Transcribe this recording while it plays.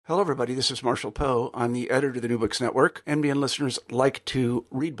Hello, everybody. This is Marshall Poe. I'm the editor of the New Books Network. NBN listeners like to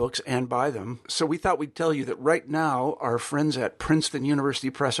read books and buy them. So we thought we'd tell you that right now, our friends at Princeton University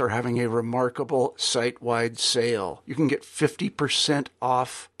Press are having a remarkable site-wide sale. You can get 50%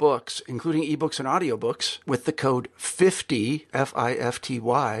 off books, including ebooks and audiobooks, with the code 50,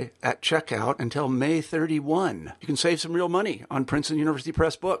 F-I-F-T-Y, at checkout until May 31. You can save some real money on Princeton University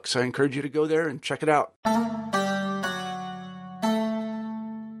Press books. I encourage you to go there and check it out.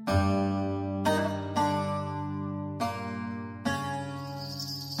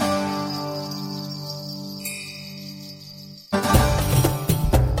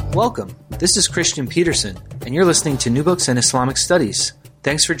 Welcome. This is Christian Peterson, and you're listening to New Books in Islamic Studies.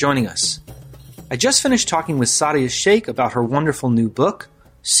 Thanks for joining us. I just finished talking with Sadia Sheikh about her wonderful new book,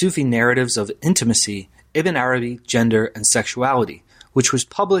 Sufi Narratives of Intimacy, Ibn Arabi, Gender, and Sexuality, which was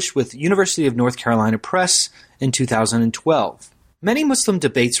published with University of North Carolina Press in 2012. Many Muslim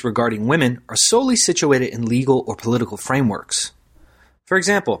debates regarding women are solely situated in legal or political frameworks. For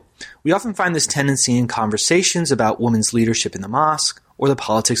example, we often find this tendency in conversations about women's leadership in the mosque or the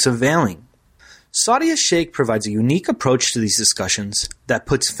politics of veiling. Sadia Sheikh provides a unique approach to these discussions that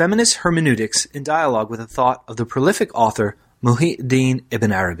puts feminist hermeneutics in dialogue with the thought of the prolific author Muhyiddin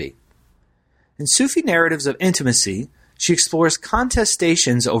Ibn Arabi. In Sufi Narratives of Intimacy, she explores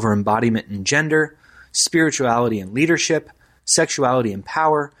contestations over embodiment and gender, spirituality and leadership, sexuality and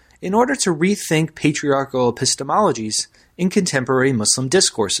power, in order to rethink patriarchal epistemologies in contemporary Muslim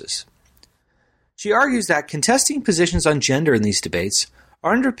discourses. She argues that contesting positions on gender in these debates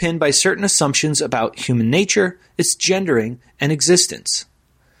are underpinned by certain assumptions about human nature, its gendering, and existence.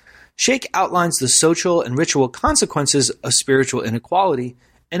 Sheikh outlines the social and ritual consequences of spiritual inequality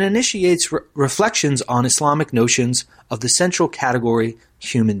and initiates reflections on Islamic notions of the central category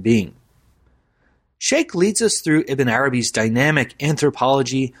human being. Sheikh leads us through Ibn Arabi's dynamic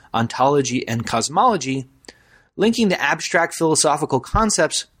anthropology, ontology, and cosmology, linking the abstract philosophical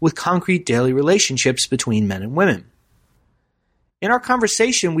concepts with concrete daily relationships between men and women. In our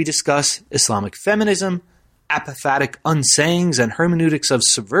conversation, we discuss Islamic feminism, apophatic unsayings and hermeneutics of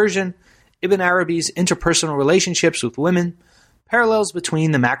subversion, Ibn Arabi's interpersonal relationships with women, parallels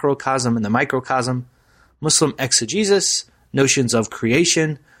between the macrocosm and the microcosm, Muslim exegesis, notions of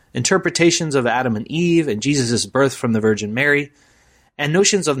creation, interpretations of Adam and Eve and Jesus' birth from the Virgin Mary, and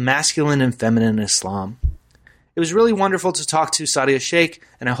notions of masculine and feminine in Islam. It was really wonderful to talk to Sadia Sheikh,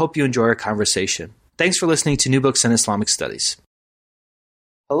 and I hope you enjoy our conversation. Thanks for listening to New Books in Islamic Studies.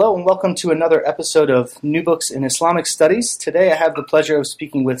 Hello, and welcome to another episode of New Books in Islamic Studies. Today I have the pleasure of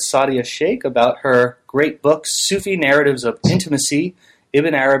speaking with Sadia Sheikh about her great book, Sufi Narratives of Intimacy,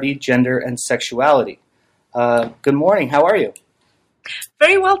 Ibn Arabi, Gender, and Sexuality. Good morning. How are you?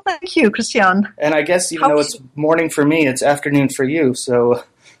 Very well, thank you, Christian. And I guess even though it's morning for me, it's afternoon for you, so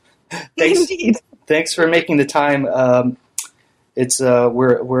thanks. Indeed. Thanks for making the time.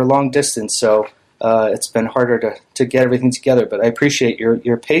 We're long distance, so it's been harder to get everything together. But I appreciate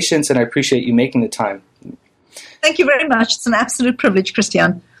your patience, and I appreciate you making the time. Thank you very much. It's an absolute privilege,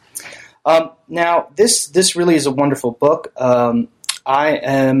 Christian. Now, this really is a wonderful book. I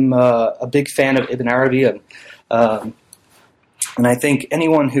am a big fan of Ibn Arabi, and I think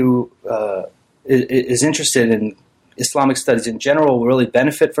anyone who is interested in Islamic studies in general will really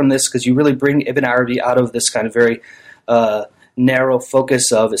benefit from this, because you really bring Ibn Arabi out of this kind of very narrow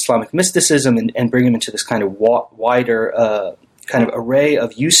focus of Islamic mysticism and bring him into this kind of wider kind of array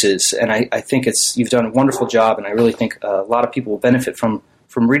of uses. And I think you've done a wonderful job, and I really think a lot of people will benefit from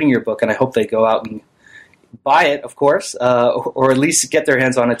reading your book, and I hope they go out and buy it, of course, or at least get their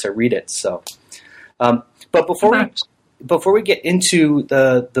hands on it to read it. So, but before we get into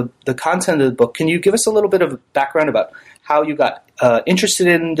the content of the book, can you give us a little bit of background about how you got interested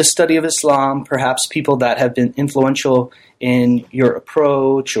in the study of Islam, perhaps people that have been influential in your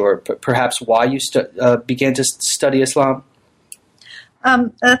approach, or perhaps why you began to study Islam?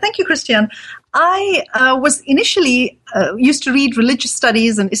 Thank you, Christian. I was initially used to read religious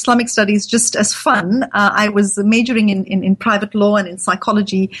studies and Islamic studies just as fun. I was majoring in private law and in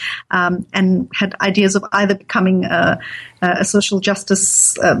psychology, and had ideas of either becoming a social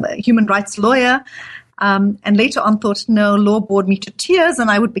justice, human rights lawyer, and later on thought, no, law bored me to tears, and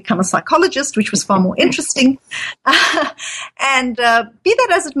I would become a psychologist, which was far more interesting. And be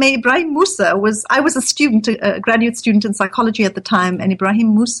that as it may, Ibrahim Musa I was a student, a graduate student in psychology at the time, and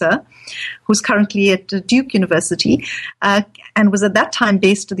Ibrahim Musa, who's currently at Duke University, and was at that time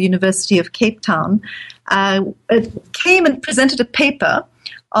based at the University of Cape Town, came and presented a paper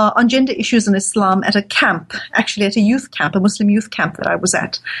on gender issues in Islam at a camp, actually at a youth camp, a Muslim youth camp that I was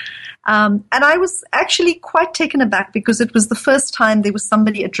at. And I was actually quite taken aback because it was the first time there was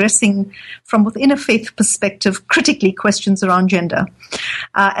somebody addressing from within a faith perspective critically questions around gender.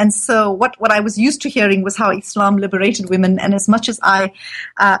 And so what I was used to hearing was how Islam liberated women. And as much as I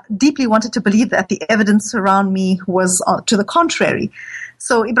deeply wanted to believe that, the evidence around me was to the contrary.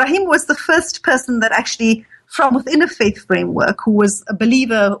 So Ibrahim was the first person that actually, from within a faith framework, who was a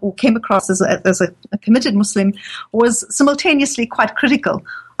believer or came across as a committed Muslim, was simultaneously quite critical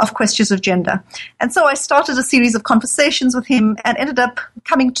of questions of gender. And so I started a series of conversations with him and ended up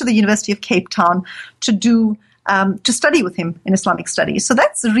coming to the University of Cape Town to study with him in Islamic studies. So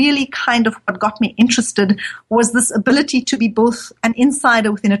that's really kind of what got me interested, was this ability to be both an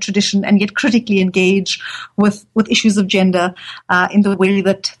insider within a tradition and yet critically engage with issues of gender in the way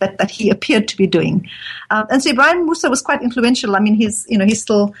that he appeared to be doing. And so Ibrahim Moosa was quite influential. I mean, he's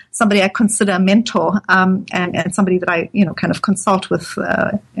still somebody I consider a mentor, and somebody that I, kind of consult with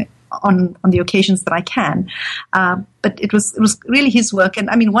on the occasions that I can. But it was really his work. And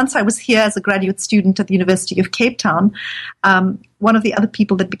I mean, once I was here as a graduate student at the University of Cape Town, one of the other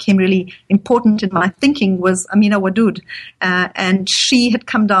people that became really important in my thinking was Amina Wadud. And she had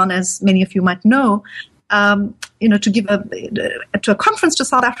come down, as many of you might know, to give to a conference to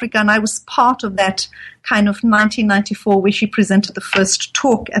South Africa. And I was part of that kind of 1994 where she presented the first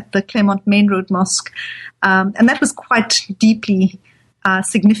talk at the Claremont Main Road Mosque. And that was quite deeply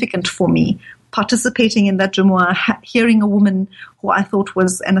significant for me, participating in that Jumu'ah, hearing a woman who I thought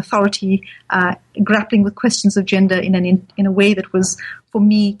was an authority, grappling with questions of gender in a way that was, for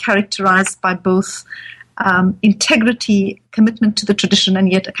me, characterized by both integrity, commitment to the tradition,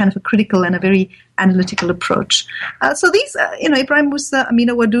 and yet a kind of a critical and a very analytical approach. So these, Ibrahim Moosa,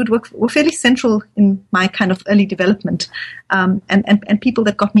 Amina Wadud were fairly central in my kind of early development, and people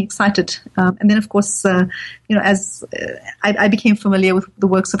that got me excited. And then, of course, as I became familiar with the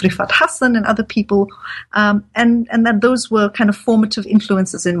works of Rifat Hassan and other people, and that those were kind of formative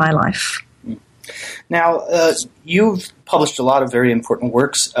influences in my life. Now, you've published a lot of very important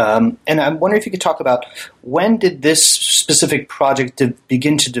works, and I'm wondering if you could talk about when did this specific project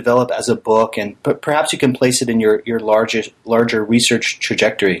begin to develop as a book, and perhaps you can place it in your larger research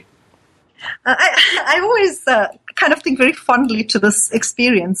trajectory. I always kind of think very fondly to this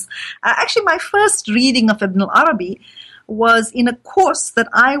experience. Actually, my first reading of Ibn al-Arabi was in a course that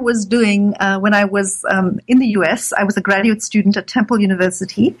I was doing when I was in the US. I was a graduate student at Temple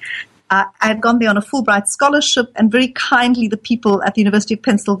University. I had gone there on a Fulbright scholarship, and very kindly the people at the University of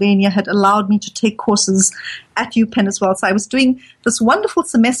Pennsylvania had allowed me to take courses at UPenn as well. So I was doing this wonderful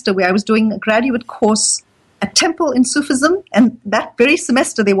semester where I was doing a graduate course at Temple in Sufism, and that very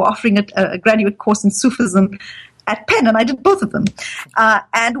semester they were offering a graduate course in Sufism at Penn, and I did both of them.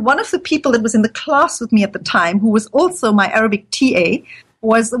 And one of the people that was in the class with me at the time, who was also my Arabic TA,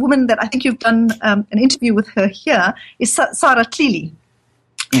 was a woman that I think you've done an interview with her here, is Sarah Tlili.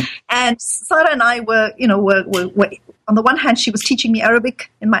 And Sarah and I were on the one hand, she was teaching me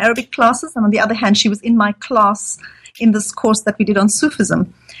Arabic in my Arabic classes, and on the other hand, she was in my class in this course that we did on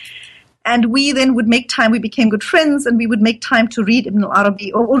Sufism. And we then would make time, we became good friends, and we would make time to read Ibn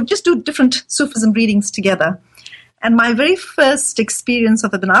al-Arabi or just do different Sufism readings together. And my very first experience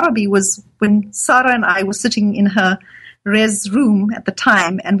of Ibn Arabi was when Sarah and I were sitting in her res room at the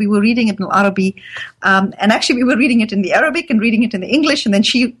time, and we were reading Ibn al-Arabi, and actually we were reading it in the Arabic and reading it in the English, and then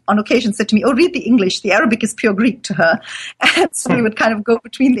she on occasion said to me, read the English, the Arabic is pure Greek to her. And so we would kind of go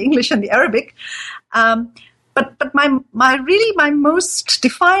between the English and the Arabic. But my most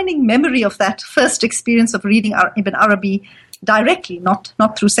defining memory of that first experience of reading Ibn Arabi directly, not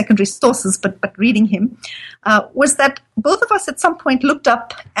through secondary sources, but reading him, was that both of us at some point looked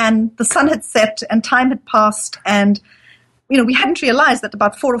up and the sun had set and time had passed, and we hadn't realized that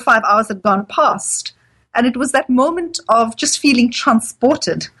about 4 or 5 hours had gone past. And it was that moment of just feeling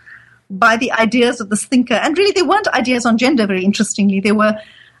transported by the ideas of this thinker. And really, they weren't ideas on gender, very interestingly. They were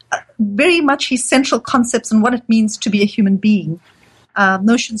very much his central concepts on what it means to be a human being.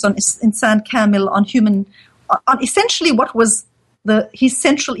 Notions on insan kamil, on essentially what was his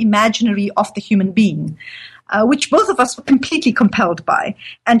central imaginary of the human being. Which both of us were completely compelled by,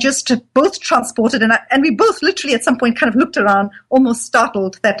 and just both transported. And we both literally at some point kind of looked around, almost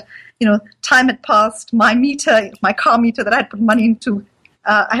startled that, time had passed. My car meter that I had put money into,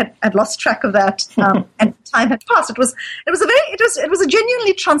 I had lost track of that, and time had passed. It was a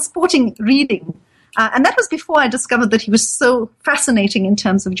genuinely transporting reading. And that was before I discovered that he was so fascinating in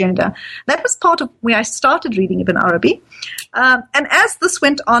terms of gender. That was part of where I started reading Ibn Arabi. And as this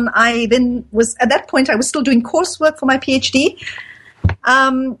went on, at that point, I was still doing coursework for my PhD.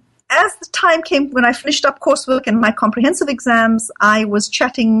 And as the time came when I finished up coursework and my comprehensive exams, I was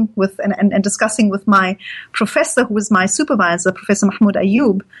chatting with and discussing with my professor, who was my supervisor, Professor Mahmoud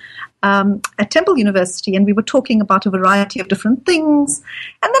Ayoub, at Temple University, and we were talking about a variety of different things.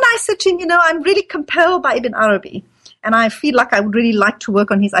 And then I said to him, I'm really compelled by Ibn Arabi, and I feel like I would really like to work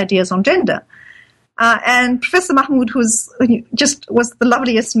on his ideas on gender. And Professor Mahmoud, who just was the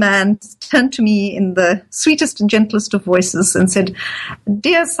loveliest man, turned to me in the sweetest and gentlest of voices and said,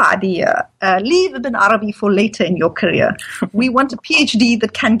 "Dear Sadia, leave Ibn Arabi for later in your career. We want a PhD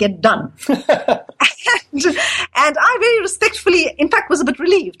that can get done." and I very respectfully, in fact, was a bit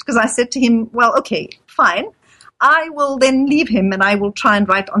relieved, because I said to him, well, okay, fine. I will then leave him and I will try and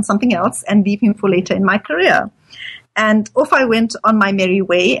write on something else and leave him for later in my career. And off I went on my merry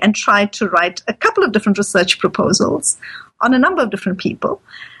way and tried to write a couple of different research proposals on a number of different people.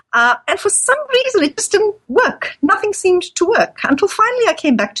 And for some reason, it just didn't work. Nothing seemed to work until finally I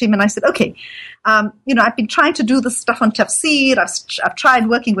came back to him and I said, okay, I've been trying to do this stuff on tafsir. I've tried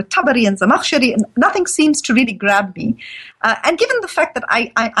working with Tabari and Zamakhshari, and nothing seems to really grab me. And given the fact that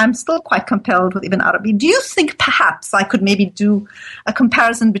I'm still quite compelled with Ibn Arabi, do you think perhaps I could maybe do a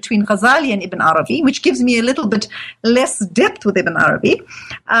comparison between Ghazali and Ibn Arabi, which gives me a little bit less depth with Ibn Arabi?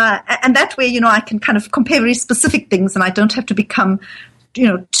 And that way, I can kind of compare very specific things and I don't have to become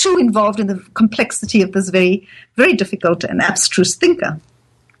too involved in the complexity of this very, very difficult and abstruse thinker.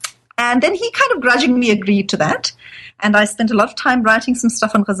 And then he kind of grudgingly agreed to that. And I spent a lot of time writing some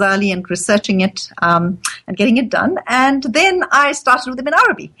stuff on Ghazali and researching it and getting it done. And then I started with Ibn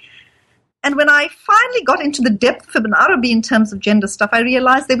Arabi. And when I finally got into the depth of Ibn Arabi in terms of gender stuff, I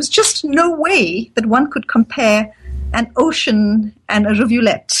realized there was just no way that one could compare an ocean and a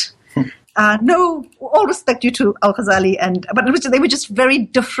rivulet. No, all respect due to Al-Ghazali, but they were just very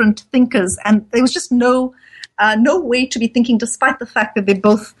different thinkers, and there was just no way to be thinking, despite the fact that they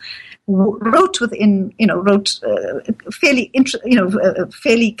both wrote fairly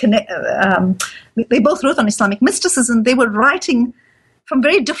they both wrote on Islamic mysticism. They were writing from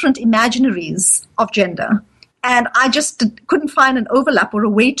very different imaginaries of gender. And I just couldn't find an overlap or a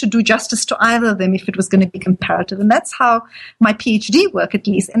way to do justice to either of them if it was going to be comparative. And that's how my PhD work, at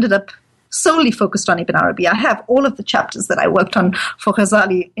least, ended up solely focused on Ibn Arabi. I have all of the chapters that I worked on for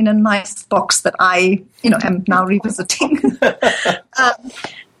Ghazali in a nice box that I, am now revisiting.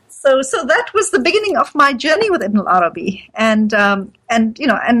 So that was the beginning of my journey with Ibn Arabi, and I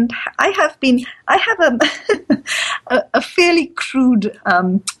have a fairly crude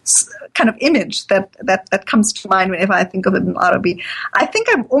kind of image that comes to mind whenever I think of Ibn Arabi. I think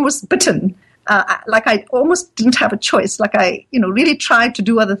I'm almost bitten. Like I almost didn't have a choice. Like I, really tried to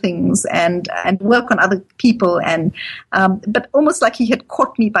do other things and work on other people, but almost like he had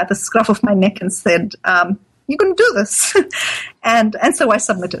caught me by the scruff of my neck and said, "You can do this," and so I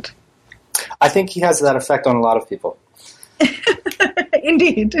submitted. I think he has that effect on a lot of people.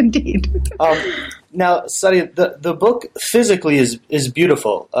 Indeed. Now, Sadia, the book physically is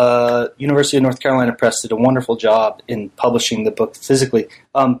beautiful. University of North Carolina Press did a wonderful job in publishing the book physically,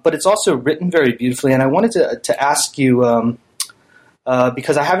 but it's also written very beautifully. And I wanted to ask you,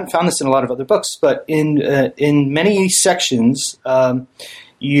 because I haven't found this in a lot of other books, but in many sections,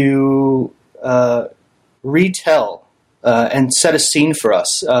 you retell and set a scene for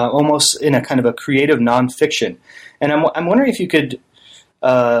us, almost in a kind of a creative nonfiction. And I'm wondering if you could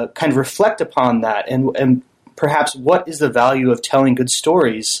kind of reflect upon that and perhaps what is the value of telling good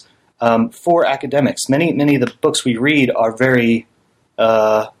stories for academics. Many of the books we read are very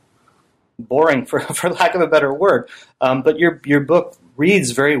boring, for lack of a better word, but your book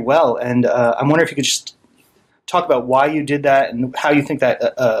reads very well. And I'm wondering if you could just talk about why you did that and how you think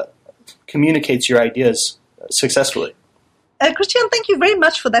that communicates your ideas successfully. Christian, thank you very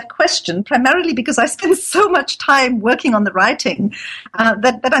much for that question, primarily because I spend so much time working on the writing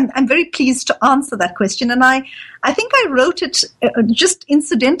that I'm very pleased to answer that question. And I think I wrote it just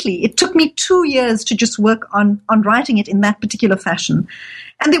incidentally. It took me 2 years to just work on writing it in that particular fashion.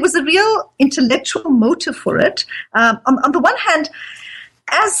 And there was a real intellectual motive for it. On the one hand,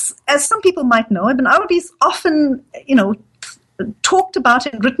 as some people might know, Ibn Arabi is often, talked about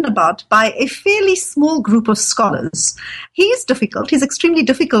and written about by a fairly small group of scholars. He is difficult. He's extremely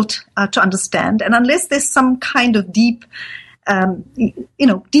difficult to understand. And unless there's some kind of deep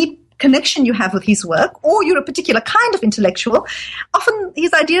connection you have with his work, or you're a particular kind of intellectual, often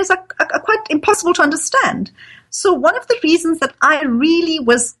his ideas are quite impossible to understand. So one of the reasons that I really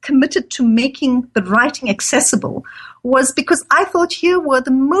was committed to making the writing accessible was because I thought here were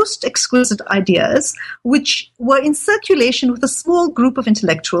the most exquisite ideas which were in circulation with a small group of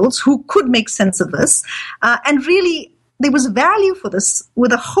intellectuals who could make sense of this and really there was value for this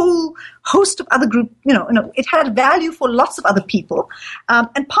with a whole host of other group. It had value for lots of other people,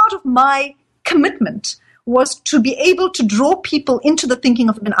 and part of my commitment was to be able to draw people into the thinking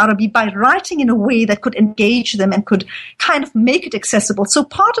of Ibn Arabi by writing in a way that could engage them and could kind of make it accessible. So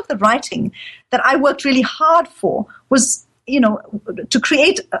part of the writing that I worked really hard for was, to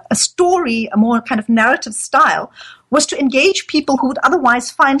create a story, a more kind of narrative style, was to engage people who would otherwise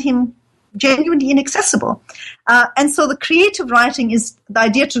find him genuinely inaccessible. And so the creative writing is the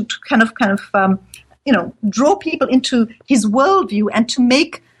idea to kind of draw people into his worldview and to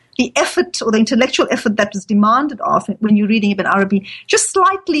make the effort or the intellectual effort that was demanded of when you're reading Ibn Arabi just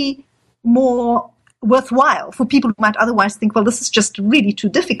slightly more worthwhile for people who might otherwise think, well, this is just really too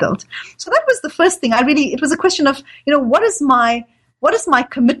difficult. So that was the first thing. It was a question of, what is my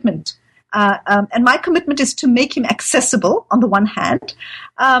commitment? And my commitment is to make him accessible on the one hand.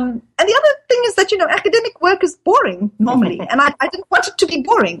 And the other thing is that, academic work is boring normally. And I didn't want it to be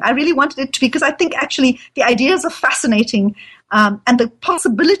boring. I really wanted it to be, because I think actually the ideas are fascinating. And the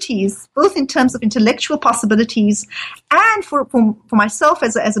possibilities, both in terms of intellectual possibilities and for myself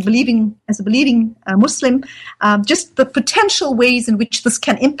as a believing Muslim, just the potential ways in which this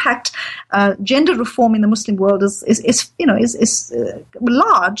can impact gender reform in the Muslim world is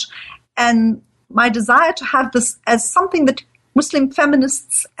large. And my desire to have this as something that Muslim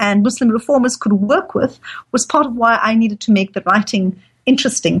feminists and Muslim reformers could work with was part of why I needed to make the writing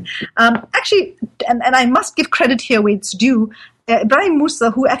interesting. Actually, and I must give credit here where it's due, Ibrahim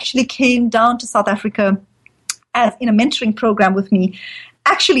Musa, who actually came down to South Africa in a mentoring program with me,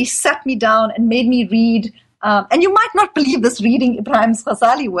 actually sat me down and made me read, and you might not believe this, reading Ibrahim's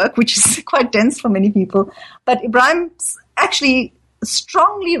Ghazali work, which is quite dense for many people, but Ibrahim actually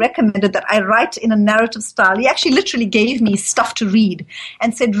strongly recommended that I write in a narrative style. He actually literally gave me stuff to read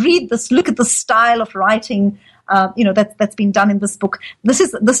and said, read this, look at the style of writing that's been done in this book. This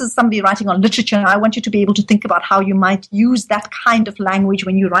is somebody writing on literature, and I want you to be able to think about how you might use that kind of language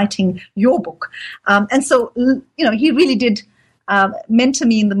when you're writing your book. And so, he really did mentor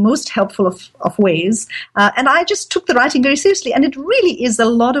me in the most helpful of ways. And I just took the writing very seriously. And it really is a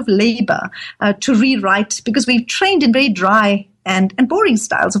lot of labor to rewrite, because we've trained in very dry and boring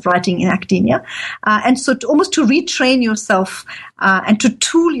styles of writing in academia. And so to retrain yourself and to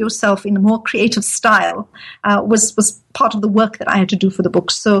tool yourself in a more creative style was part of the work that I had to do for the book.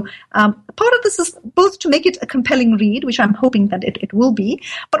 So part of this is both to make it a compelling read, which I'm hoping that it will be,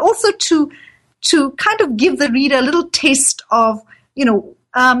 but also to kind of give the reader a little taste of, to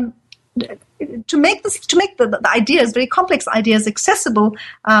make the ideas, very complex ideas, accessible.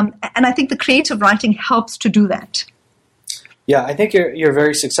 And I think the creative writing helps to do that. Yeah, I think you're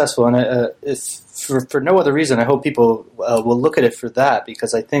very successful, and for no other reason, I hope people will look at it for that,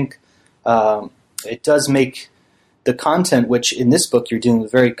 because I think it does make the content, which in this book you're dealing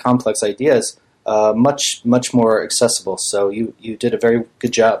with very complex ideas, much more accessible. So you did a very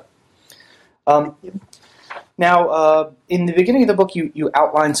good job. Now, in the beginning of the book, you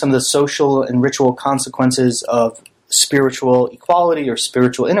outline some of the social and ritual consequences of spiritual equality or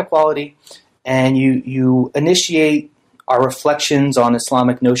spiritual inequality, and you initiate our reflections on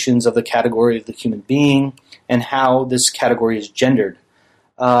Islamic notions of the category of the human being and how this category is gendered.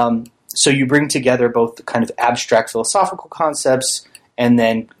 So you bring together both the kind of abstract philosophical concepts and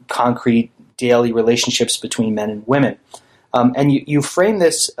then concrete daily relationships between men and women. And you frame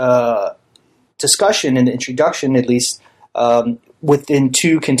this discussion in the introduction, at least, within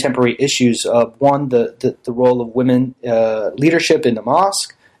two contemporary issues. One, the role of women leadership in the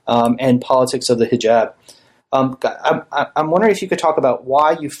mosque, and politics of the hijab. I'm wondering if you could talk about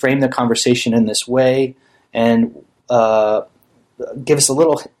why you frame the conversation in this way, and give us a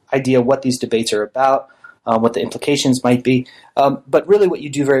little idea what these debates are about, what the implications might be. But really what you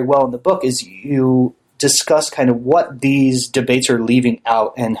do very well in the book is you discuss kind of what these debates are leaving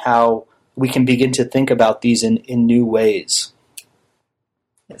out and how we can begin to think about these in new ways.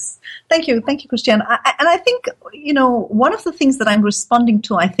 Yes. Thank you, Christian. And I think, one of the things that I'm responding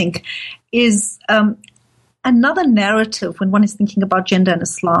to, I think, is another narrative when one is thinking about gender in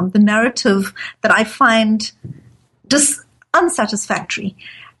Islam, the narrative that I find just unsatisfactory.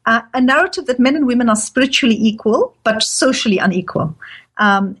 A narrative that men and women are spiritually equal, but socially unequal.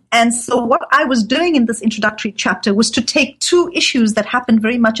 And so what I was doing in this introductory chapter was to take two issues that happened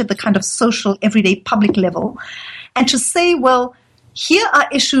very much at the kind of social, everyday, public level, and to say, well, here are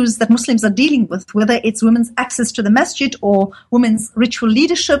issues that Muslims are dealing with, whether it's women's access to the masjid or women's ritual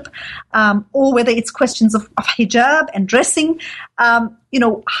leadership, or whether it's questions of hijab and dressing.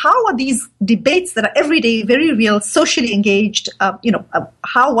 How are these debates that are everyday, very real, socially engaged,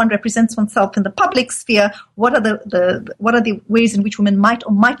 how one represents oneself in the public sphere, what are the ways in which women might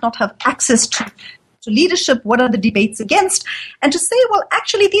or might not have access to leadership, what are the debates against, and to say, well,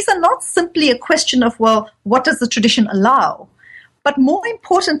 actually, these are not simply a question of, well, what does the tradition allow? But more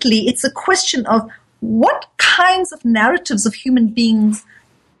importantly, it's a question of what kinds of narratives of human beings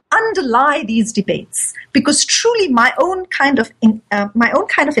underlie these debates. Because truly, my own kind of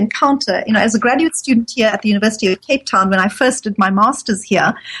encounter, as a graduate student here at the University of Cape Town, when I first did my master's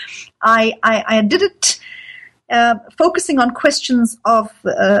here, I did it focusing on questions of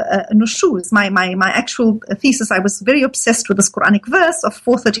nushuz. My actual thesis, I was very obsessed with this Quranic verse of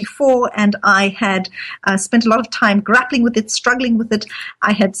 434, and I had spent a lot of time grappling with it, struggling with it.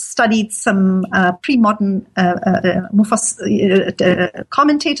 I had studied some pre-modern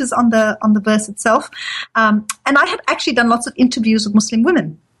commentators on the verse itself, and I had actually done lots of interviews with Muslim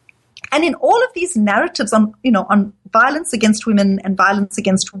women. And in all of these narratives on violence against women and violence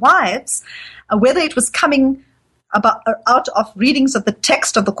against wives, whether it was coming out of readings of the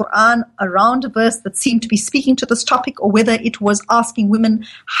text of the Quran around a verse that seemed to be speaking to this topic, or whether it was asking women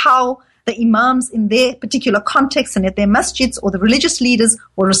how the imams in their particular context and at their masjids or the religious leaders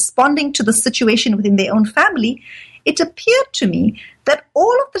were responding to the situation within their own family, it appeared to me that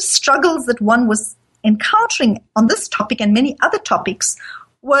all of the struggles that one was encountering on this topic and many other topics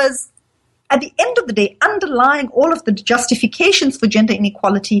was, at the end of the day, underlying all of the justifications for gender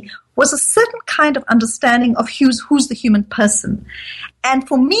inequality was a certain kind of understanding of who's the human person. And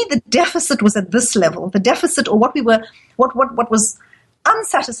for me, the deficit was at this level. The deficit, or what was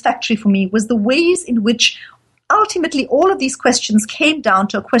unsatisfactory for me, was the ways in which ultimately all of these questions came down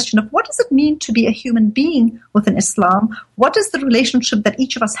to a question of what does it mean to be a human being within Islam? What is the relationship that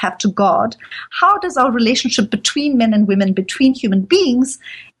each of us have to God? How does our relationship between men and women, between human beings,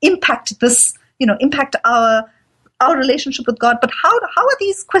 impact this, impact our relationship with God? But how are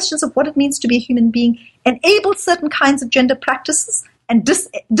these questions of what it means to be a human being enable certain kinds of gender practices and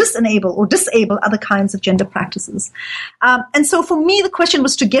disenable or disable other kinds of gender practices? And so for me, the question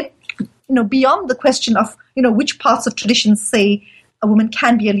was to get beyond the question of which parts of traditions say a woman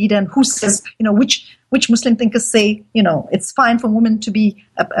can be a leader, and who says which Muslim thinkers say it's fine for women to be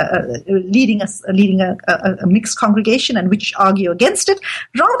leading a mixed congregation, and which argue against it.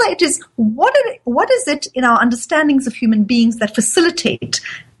 Rather, it is what is it in our understandings of human beings that facilitate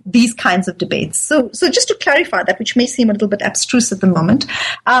these kinds of debates. So just to clarify that, which may seem a little bit abstruse at the moment.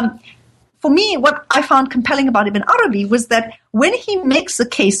 For me, what I found compelling about Ibn Arabi was that when he makes a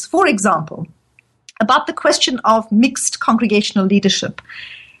case, for example, about the question of mixed congregational leadership,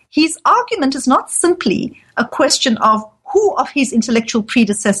 his argument is not simply a question of who of his intellectual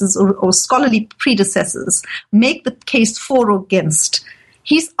predecessors or scholarly predecessors make the case for or against.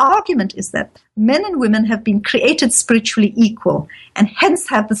 His argument is that men and women have been created spiritually equal and hence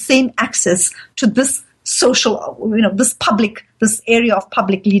have the same access to this social, this area of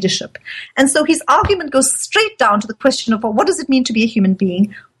public leadership. And so his argument goes straight down to the question of, well, what does it mean to be a human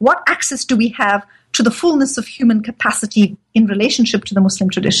being? What access do we have to the fullness of human capacity in relationship to the Muslim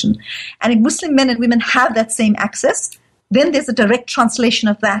tradition? And if Muslim men and women have that same access, then there's a direct translation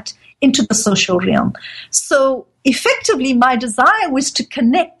of that into the social realm. So effectively, my desire was to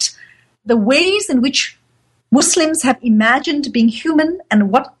connect the ways in which Muslims have imagined being human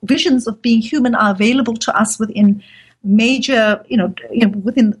and what visions of being human are available to us within major,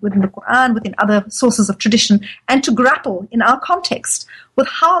 within the Quran, within other sources of tradition, and to grapple in our context with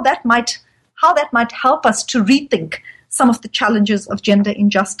how that might help us to rethink some of the challenges of gender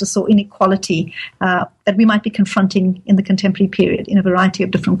injustice or inequality that we might be confronting in the contemporary period in a variety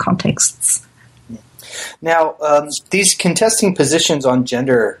of different contexts. Now, these contesting positions on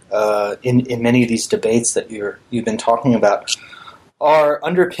gender in many of these debates that you've been talking about are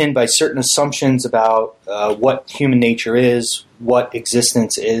underpinned by certain assumptions about what human nature is, what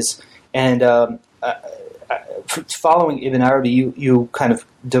existence is, and following Ibn Arabi, you kind of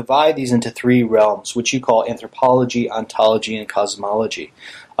divide these into three realms, which you call anthropology, ontology, and cosmology.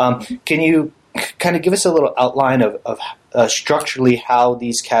 Can you kind of give us a little outline of structurally how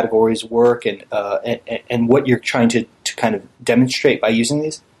these categories work and what you're trying to kind of demonstrate by using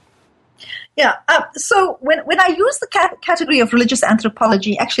these? Yeah. So when I use the category of religious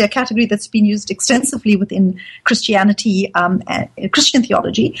anthropology, actually a category that's been used extensively within Christianity, Christian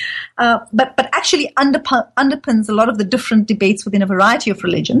theology, but actually underpins a lot of the different debates within a variety of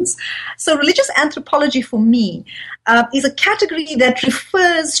religions. So religious anthropology for me is a category that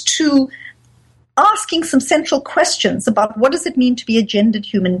refers to asking some central questions about what does it mean to be a gendered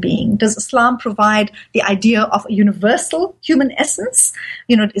human being? Does Islam provide the idea of a universal human essence?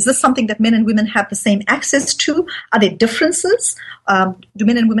 Is this something that men and women have the same access to? Are there differences? Do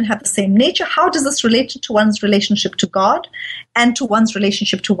men and women have the same nature? How does this relate to one's relationship to God and to one's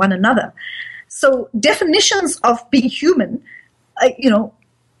relationship to one another? So definitions of being human,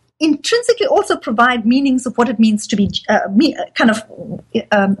 intrinsically also provide meanings of what it means to be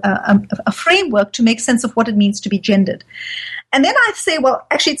a framework to make sense of what it means to be gendered. And then I say, well,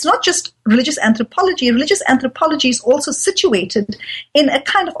 actually, it's not just religious anthropology. Religious anthropology is also situated in a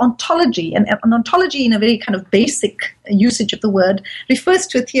kind of ontology, and an ontology in a very kind of basic usage of the word refers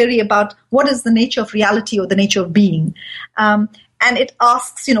to a theory about what is the nature of reality or the nature of being. And it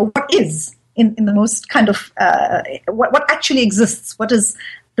asks, what is in the most kind of, what actually exists? What is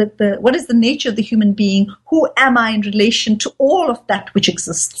the nature of the human being? Who am I in relation to all of that which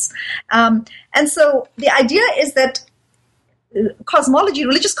exists? And so the idea is that cosmology,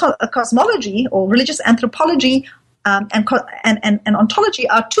 religious cosmology or religious anthropology and ontology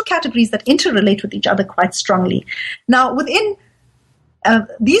are two categories that interrelate with each other quite strongly. Now, within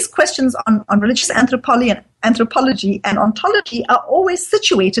these questions on religious anthropology and ontology are always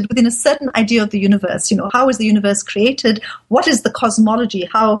situated within a certain idea of the universe. How is the universe created? What is the cosmology?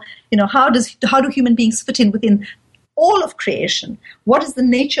 How do human beings fit in within all of creation? What is the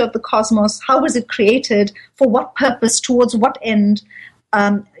nature of the cosmos? How was it created? For what purpose? Towards what end?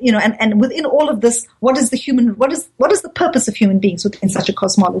 And within all of this, what is the purpose of human beings within such a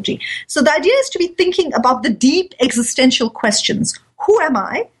cosmology? So the idea is to be thinking about the deep existential questions. Who am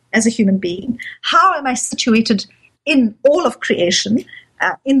I as a human being? How am I situated in all of creation,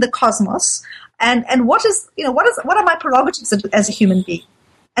 in the cosmos? And what are my prerogatives as a human being?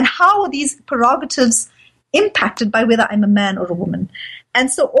 And how are these prerogatives impacted by whether I'm a man or a woman?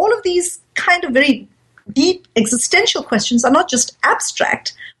 And so all of these kind of very deep existential questions are not just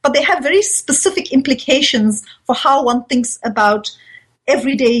abstract, but they have very specific implications for how one thinks about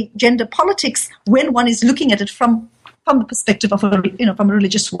everyday gender politics when one is looking at it from the perspective of from a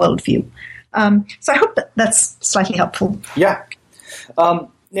religious worldview. So I hope that's slightly helpful. Yeah.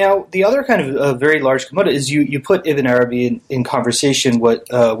 Now, the other kind of very large component is you put Ibn Arabi in conversation with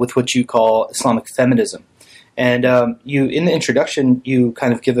what you call Islamic feminism. And you, in the introduction, you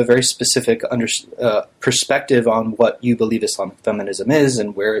kind of give a very specific perspective on what you believe Islamic feminism is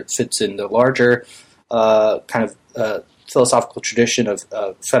and where it fits in the larger kind of philosophical tradition of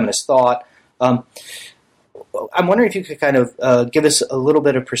feminist thought. I'm wondering if you could kind of give us a little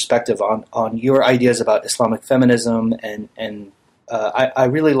bit of perspective on your ideas about Islamic feminism, and I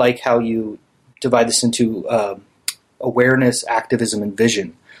really like how you divide this into awareness, activism, and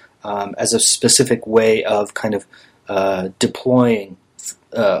vision as a specific way of kind of deploying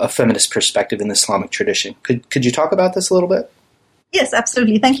a feminist perspective in the Islamic tradition. Could you talk about this a little bit? Yes,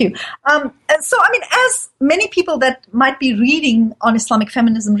 absolutely. Thank you. As many people that might be reading on Islamic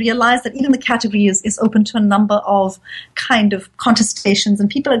feminism realize that even the category is open to a number of kind of contestations, and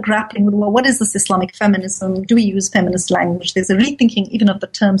people are grappling with, well, what is this Islamic feminism? Do we use feminist language? There's a rethinking even of the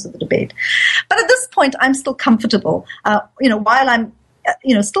terms of the debate. But at this point, I'm still comfortable, while I'm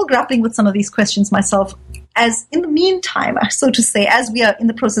still grappling with some of these questions myself, as in the meantime, so to say, as we are in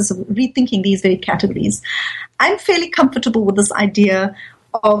the process of rethinking these very categories, I'm fairly comfortable with this idea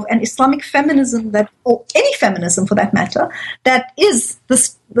of an Islamic feminism or any feminism for that matter, that is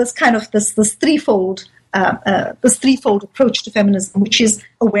this threefold approach to feminism, which is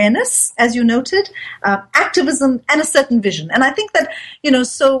awareness, as you noted, activism, and a certain vision. And I think that,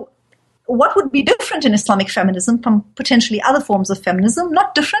 so what would be different in Islamic feminism from potentially other forms of feminism,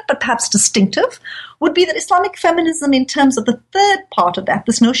 not different, but perhaps distinctive, would be that Islamic feminism, in terms of the third part of that,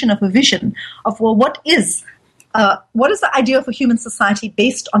 this notion of a vision of, well, what is the idea of a human society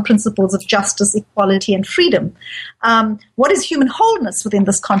based on principles of justice, equality, and freedom? What is human wholeness within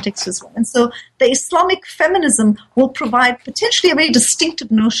this context as well? And so the Islamic feminism will provide potentially a very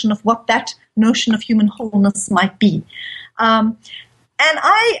distinctive notion of what that notion of human wholeness might be. And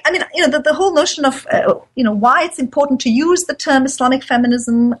the whole notion of, why it's important to use the term Islamic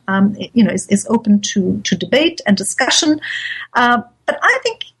feminism, is open to debate and discussion. But I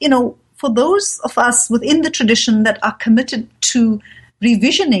think, for those of us within the tradition that are committed to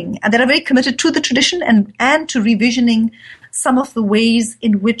revisioning, and that are very committed to the tradition and to revisioning some of the ways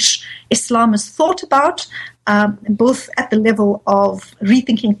in which Islam is thought about, both at the level of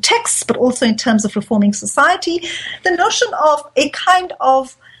rethinking texts, but also in terms of reforming society. The notion of a kind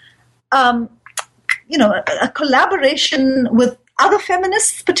of, a collaboration with other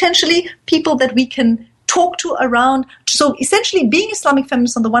feminists, potentially people that we can talk to around. So essentially being Islamic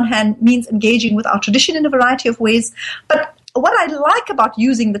feminist on the one hand means engaging with our tradition in a variety of ways. But what I like about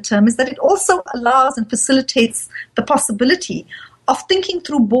using the term is that it also allows and facilitates the possibility of thinking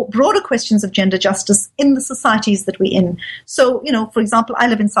through broader questions of gender justice in the societies that we're in. So, for example, I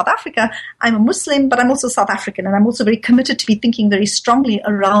live in South Africa. I'm a Muslim, but I'm also South African, and I'm also very committed to be thinking very strongly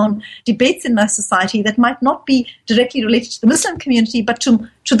around debates in my society that might not be directly related to the Muslim community, but to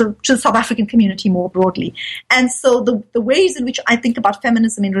the South African community more broadly. And so the ways in which I think about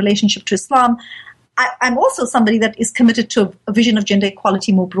feminism in relationship to Islam, I'm also somebody that is committed to a vision of gender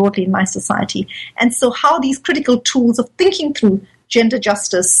equality more broadly in my society. And so how these critical tools of thinking through gender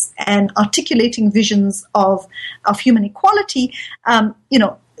justice and articulating visions of human equality,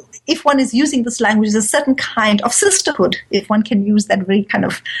 if one is using this language, there's a certain kind of sisterhood, if one can use that very kind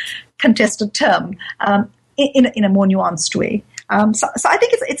of contested term, in a more nuanced way. So I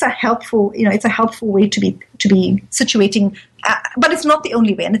think it's a helpful way to be situating, but it's not the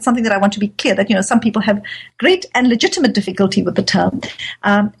only way, and it's something that I want to be clear that some people have great and legitimate difficulty with the term,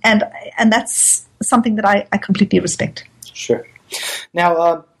 and that's something that I completely respect. Sure.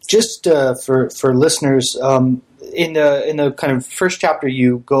 Now, just for listeners, in the kind of first chapter,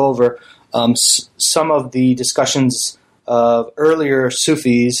 you go over some of the discussions of earlier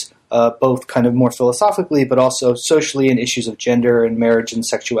Sufis. Both kind of more philosophically, but also socially, in issues of gender and marriage and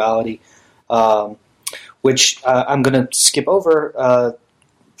sexuality, which I'm going to skip over,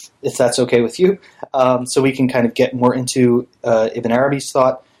 if that's okay with you, so we can kind of get more into Ibn Arabi's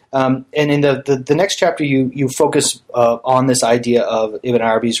thought. And in the next chapter, you focus on this idea of Ibn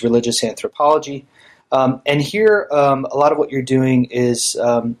Arabi's religious anthropology. And here, a lot of what you're doing is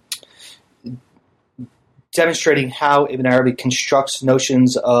demonstrating how Ibn Arabi constructs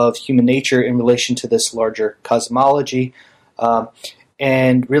notions of human nature in relation to this larger cosmology,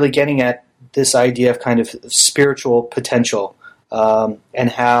 and really getting at this idea of kind of spiritual potential, and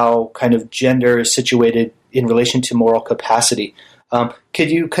how kind of gender is situated in relation to moral capacity. Can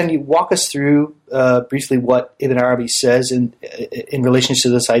you walk us through briefly what Ibn Arabi says in relation to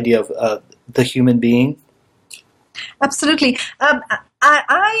this idea of the human being? Absolutely.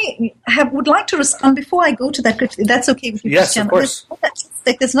 I would like to respond before I go to that. If that's okay with you, yes, Christian. Of course.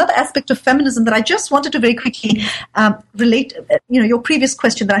 There's another aspect of feminism that I just wanted to very quickly relate. Your previous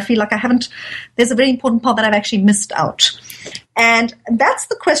question that I feel like there's a very important part that I've actually missed out. And that's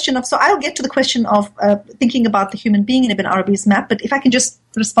the question of, so I'll get to the question of thinking about the human being in Ibn Arabi's map, but if I can just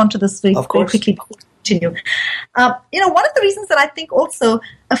respond to this very quickly before we continue. One of the reasons that I think also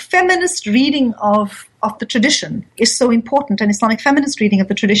a feminist reading of the tradition is so important, an Islamic feminist reading of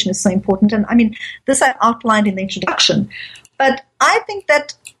the tradition is so important, and I mean, this I outlined in the introduction, but I think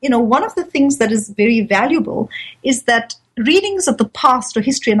that, one of the things that is very valuable is that readings of the past or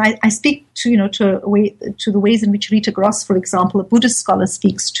history, and I speak to the ways in which Rita Gross, for example, a Buddhist scholar,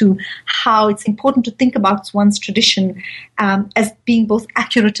 speaks to how it's important to think about one's tradition as being both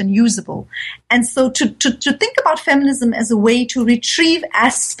accurate and usable. And so to think about feminism as a way to retrieve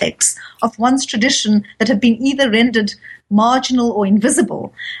aspects of one's tradition that have been either rendered marginal or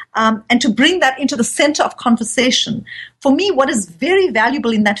invisible, and to bring that into the center of conversation. For me, what is very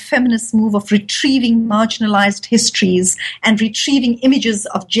valuable in that feminist move of retrieving marginalized histories and retrieving images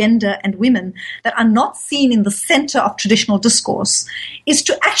of gender and women that are not seen in the center of traditional discourse is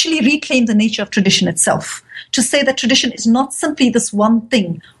to actually reclaim the nature of tradition itself. To say that tradition is not simply this one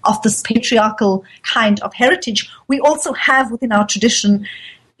thing of this patriarchal kind of heritage. We also have within our tradition,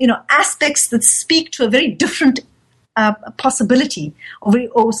 aspects that speak to a very different possibility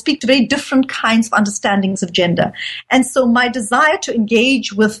or speak to very different kinds of understandings of gender. And so my desire to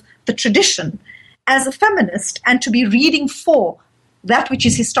engage with the tradition as a feminist and to be reading for that which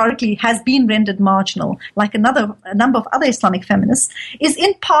is historically has been rendered marginal, like a number of other Islamic feminists, is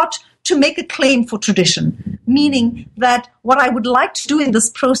in part to make a claim for tradition, meaning that what I would like to do in this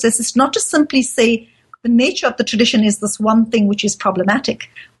process is not to simply say the nature of the tradition is this one thing which is problematic,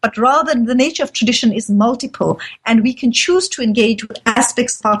 but rather the nature of tradition is multiple, and we can choose to engage with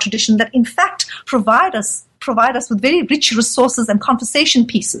aspects of our tradition that in fact provide us with very rich resources and conversation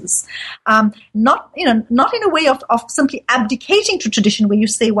pieces, not in a way of simply abdicating to tradition where you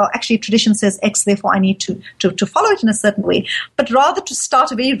say, well, actually tradition says X, therefore I need to follow it in a certain way, but rather to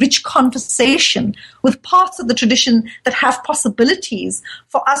start a very rich conversation with parts of the tradition that have possibilities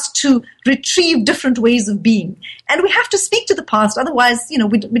for us to retrieve different ways of being. And we have to speak to the past. Otherwise,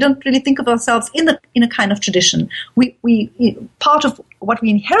 we don't really think of ourselves in a kind of tradition. Part of what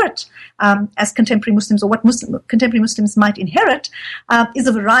we inherit as contemporary Muslims, or what contemporary Muslims might inherit, is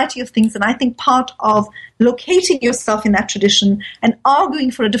a variety of things. And I think part of locating yourself in that tradition and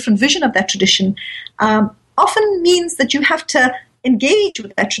arguing for a different vision of that tradition often means that you have to engage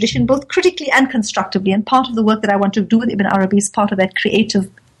with that tradition both critically and constructively. And part of the work that I want to do with Ibn Arabi is part of that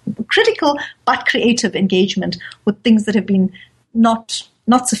critical but creative engagement with things that have been not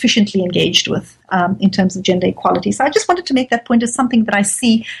sufficiently engaged with in terms of gender equality. So I just wanted to make that point as something that I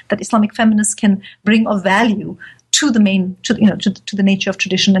see that Islamic feminists can bring of value to the nature of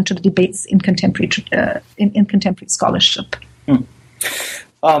tradition and to the debates in contemporary scholarship. And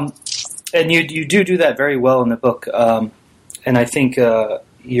you do that very well in the book. And I think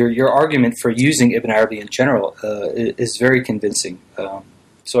your argument for using Ibn Arabi in general is very convincing.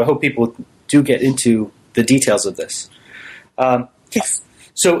 So I hope people do get into the details of this. Yes.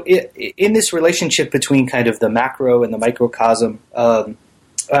 So in this relationship between kind of the macro and the microcosm,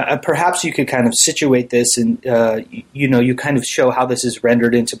 perhaps you could kind of situate this and, you kind of show how this is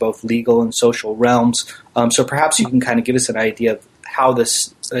rendered into both legal and social realms. So perhaps you can kind of give us an idea of how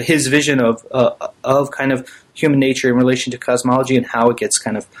his vision of kind of human nature in relation to cosmology and how it gets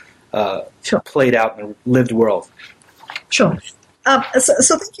kind of played out in the lived world. Sure.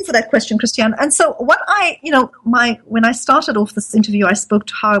 So thank you for that question, Christian. And so when I started off this interview, I spoke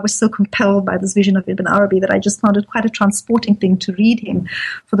to how I was so compelled by this vision of Ibn Arabi that I just found it quite a transporting thing to read him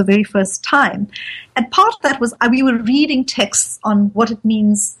for the very first time. And part of that was we were reading texts on what it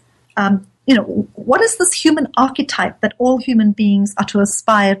means, what is this human archetype that all human beings are to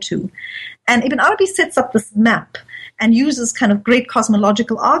aspire to? And Ibn Arabi sets up this map and uses kind of great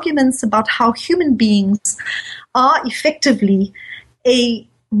cosmological arguments about how human beings are effectively a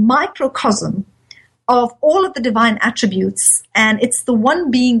microcosm of all of the divine attributes, and it's the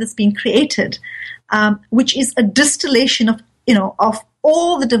one being that's been created, which is a distillation of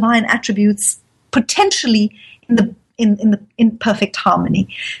all the divine attributes potentially in perfect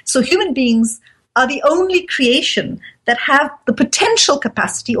harmony. So human beings are the only creation that have the potential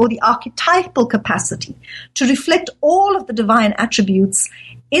capacity or the archetypal capacity to reflect all of the divine attributes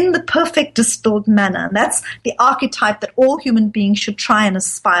in the perfect distilled manner. And that's the archetype that all human beings should try and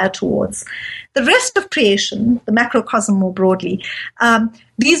aspire towards. The rest of creation, the macrocosm more broadly,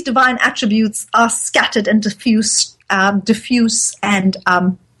 these divine attributes are scattered and diffuse and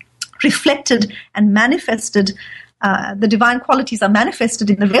reflected and manifested. The divine qualities are manifested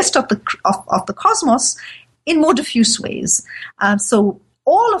in the rest of the cosmos in more diffuse ways. So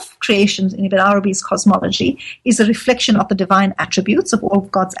all of creation in Ibn Arabi's cosmology is a reflection of the divine attributes, of all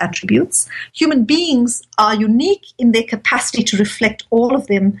of God's attributes. Human beings are unique in their capacity to reflect all of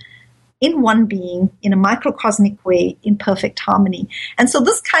them in one being, in a microcosmic way, in perfect harmony. And so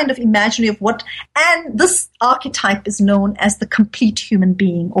this kind of imaginary of and this archetype is known as the complete human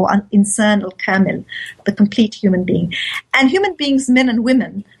being, or an insan al-kamil, the complete human being. And human beings, men and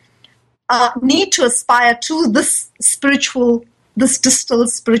women, need to aspire to this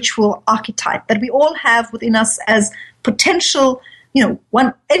distilled spiritual archetype that we all have within us as potential.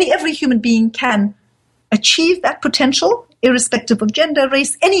 Every human being can achieve that potential, irrespective of gender,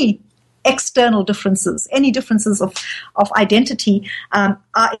 race, any external differences, any differences of identity are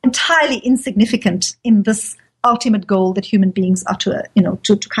entirely insignificant in this ultimate goal that human beings are to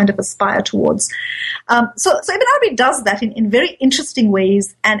kind of aspire towards. So Ibn Arabi does that in very interesting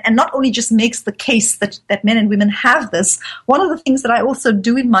ways, and not only just makes the case that men and women have this. One of the things that I also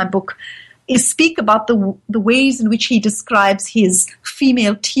do in my book is speak about the ways in which he describes his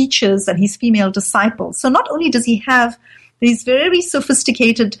female teachers and his female disciples. So not only does he have these very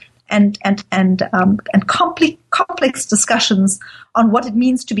sophisticated and complex discussions on what it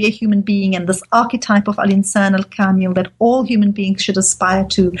means to be a human being and this archetype of al-insan al-kamil that all human beings should aspire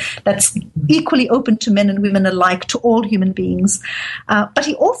to, that's equally open to men and women alike, to all human beings. But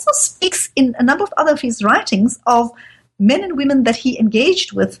he also speaks in a number of other of his writings of men and women that he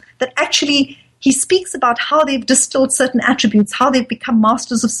engaged with, that actually he speaks about how they've distilled certain attributes, how they've become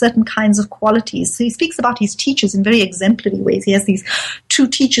masters of certain kinds of qualities. So he speaks about his teachers in very exemplary ways. He has these two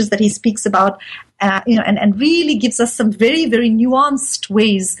teachers that he speaks about, and really gives us some very, very nuanced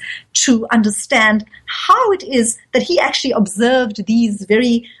ways to understand how it is that he actually observed these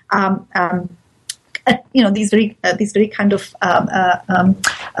very these very kind of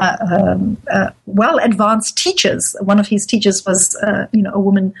well advanced teachers. One of his teachers was a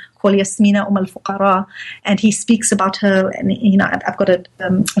woman called Yasmina al-Fuqara, and he speaks about her. And I've got a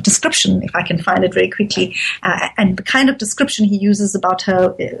description if I can find it very quickly, and the kind of description he uses about her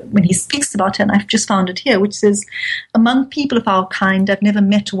when he speaks about her, and I've just found it here, which says, "Among people of our kind, I've never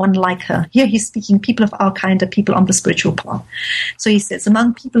met one like her." Here he's speaking, people of our kind are people on the spiritual path. So he says,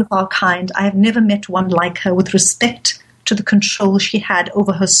 "Among people of our kind, I have never met one like her with respect to the control she had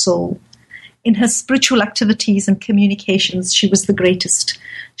over her soul. In her spiritual activities and communications, she was the greatest.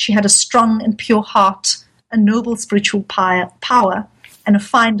 She had a strong and pure heart, a noble spiritual power, and a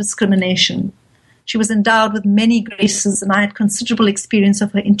fine discrimination. She was endowed with many graces, and I had considerable experience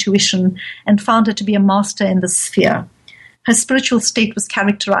of her intuition and found her to be a master in this sphere. Her spiritual state was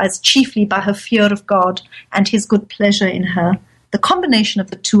characterized chiefly by her fear of God and his good pleasure in her, the combination of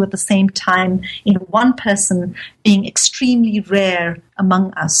the two at the same time in one person being extremely rare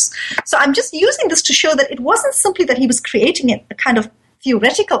among us." So I'm just using this to show that it wasn't simply that he was creating a kind of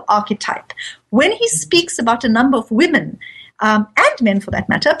theoretical archetype. When he speaks about a number of women, and men for that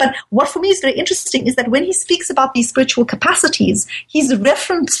matter, but what for me is very interesting is that when he speaks about these spiritual capacities, his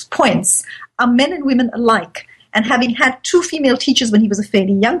reference points are men and women alike. And having had 2 female teachers when he was a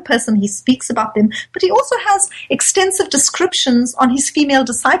fairly young person, he speaks about them. But he also has extensive descriptions on his female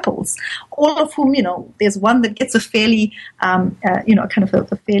disciples, all of whom, there's one that gets a fairly, kind of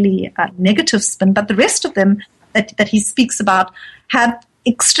a fairly negative spin. But the rest of them that he speaks about have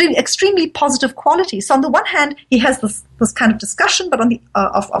extremely positive qualities. So on the one hand, he has this kind of discussion, but on the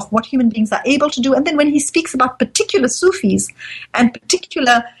of what human beings are able to do. And then when he speaks about particular Sufis and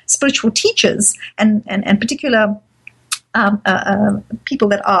particular spiritual teachers and particular people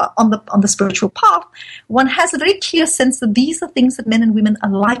that are on the spiritual path, one has a very clear sense that these are things that men and women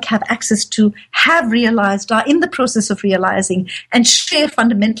alike have access to, have realized, are in the process of realizing, and share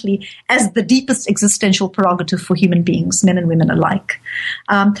fundamentally as the deepest existential prerogative for human beings, men and women alike.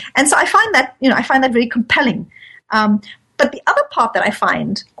 And so I find that very compelling. But the other part that I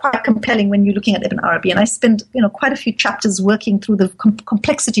find quite compelling when you're looking at Ibn Arabi, and I spend quite a few chapters working through the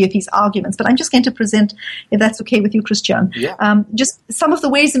complexity of his arguments, but I'm just going to present, if that's okay with you, Christian, just some of the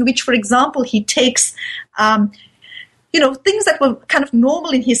ways in which, for example, he takes things that were kind of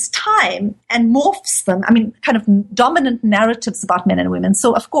normal in his time and morphs them. I mean, kind of dominant narratives about men and women.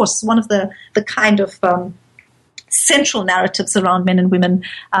 So, of course, one of the kind of central narratives around men and women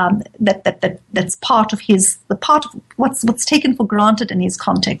that's part of what's taken for granted in his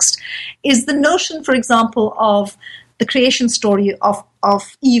context is the notion, for example, of the creation story of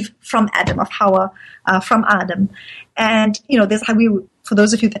Eve from Adam, of Hawa from Adam. And there's how for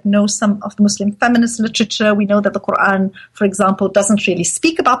those of you that know some of the Muslim feminist literature, we know that the Quran, for example, doesn't really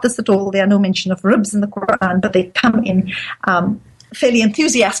speak about this at all. There are no mention of ribs in the Quran, but they come in fairly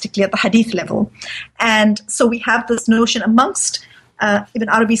enthusiastically at the hadith level. And so we have this notion amongst Ibn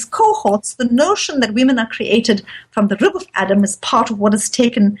Arabi's cohorts, the notion that women are created from the rib of Adam is part of what is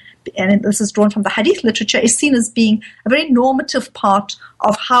taken, and this is drawn from the hadith literature, is seen as being a very normative part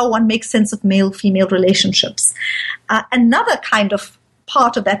of how one makes sense of male-female relationships. Another kind of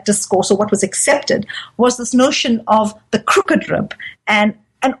part of that discourse, or what was accepted, was this notion of the crooked rib and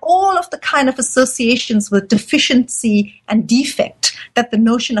all of the kind of associations with deficiency and defect that the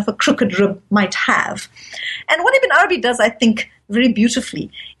notion of a crooked rib might have. And what Ibn Arabi does, I think, very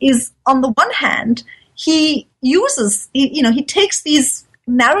beautifully is, on the one hand, he takes these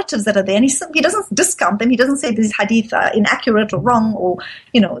narratives that are there, and he doesn't discount them. He doesn't say these hadith are inaccurate or wrong, or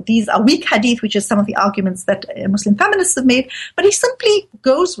these are weak hadith, which is some of the arguments that Muslim feminists have made. But he simply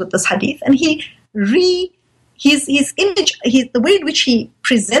goes with this hadith, and his image, the way in which he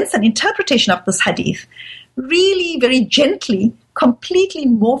presents an interpretation of this hadith, really very gently, completely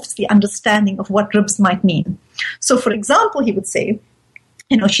morphs the understanding of what ribs might mean. So, for example, he would say,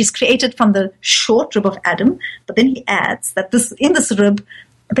 she's created from the short rib of Adam, but then he adds that in this rib,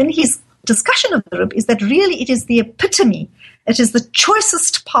 then his discussion of the rib is that really it is the epitome, it is the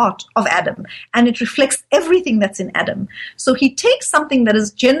choicest part of Adam, and it reflects everything that's in Adam. So he takes something that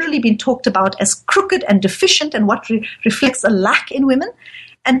has generally been talked about as crooked and deficient and what reflects a lack in women,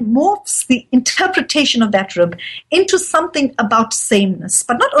 and morphs the interpretation of that rib into something about sameness.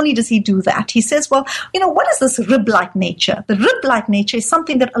 But not only does he do that, he says, well, what is this rib-like nature? The rib-like nature is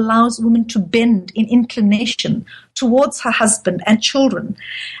something that allows women to bend in inclination towards her husband and children.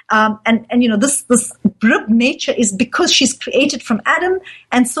 This rib nature is because she's created from Adam,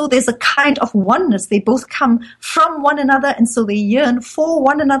 and so there's a kind of oneness. They both come from one another, and so they yearn for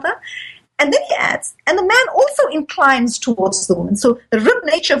one another. And then he adds, and the man also inclines towards the woman. So the rib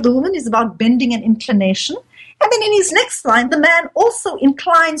nature of the woman is about bending and inclination. And then in his next line, the man also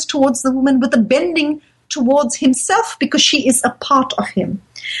inclines towards the woman with a bending towards himself because she is a part of him.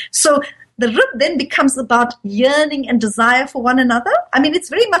 So the rib then becomes about yearning and desire for one another. I mean, it's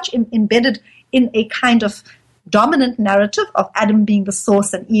very much embedded in a kind of dominant narrative of Adam being the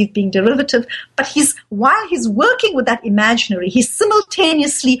source and Eve being derivative. But while he's working with that imaginary, he's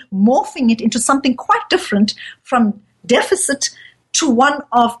simultaneously morphing it into something quite different from deficit to one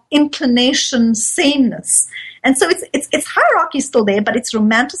of inclination, sameness. And so it's hierarchy still there, but it's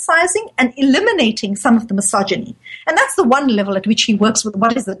romanticizing and eliminating some of the misogyny. And that's the one level at which he works with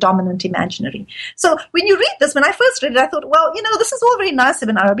what is the dominant imaginary. So when you read this, when I first read it, I thought, well, this is all very nice,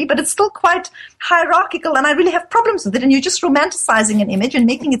 Ibn Arabi, but it's still quite hierarchical, and I really have problems with it. And you're just romanticizing an image and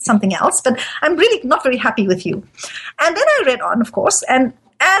making it something else, but I'm really not very happy with you. And then I read on, of course, and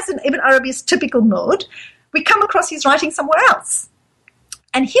as in Ibn Arabi's typical mode, we come across his writing somewhere else.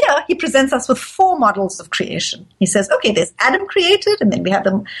 And here he presents us with 4 models of creation. He says, okay, there's Adam created, and then we have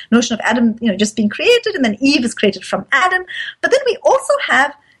the notion of Adam, just being created, and then Eve is created from Adam. But then we also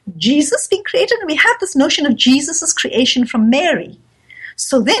have Jesus being created, and we have this notion of Jesus' creation from Mary.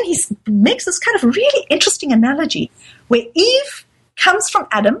 So then he makes this kind of really interesting analogy where Eve comes from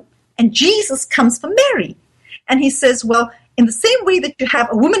Adam and Jesus comes from Mary. And he says, well, in the same way that you have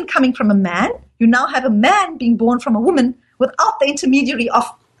a woman coming from a man, you now have a man being born from a woman without the intermediary of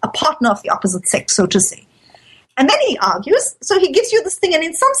a partner of the opposite sex, so to say. And then he argues, so he gives you this thing, and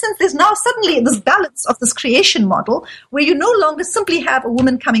in some sense there's now suddenly this balance of this creation model where you no longer simply have a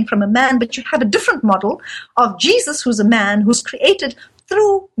woman coming from a man, but you have a different model of Jesus, who's a man, who's created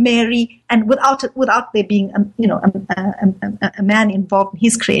through Mary, and without there being a man involved in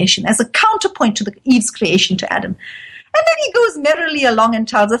his creation, as a counterpoint to the Eve's creation to Adam. And then he goes merrily along and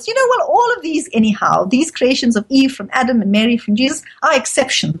tells us, all of these anyhow, these creations of Eve from Adam and Mary from Jesus are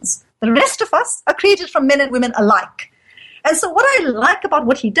exceptions. The rest of us are created from men and women alike. And so what I like about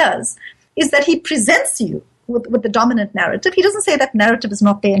what he does is that he presents you with the dominant narrative. He doesn't say that narrative is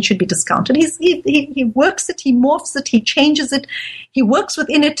not there and should be discounted. He works it, he morphs it, he changes it, he works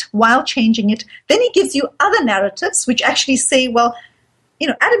within it while changing it. Then he gives you other narratives which actually say, well,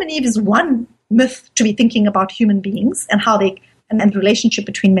 Adam and Eve is one myth to be thinking about human beings and how they and the relationship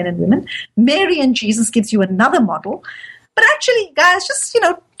between men and women. Mary and Jesus gives you another model. But actually, guys, just,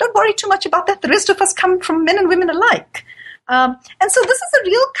 don't worry too much about that. The rest of us come from men and women alike. And so this is a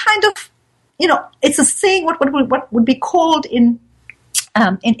real kind of, it's a saying what would be called in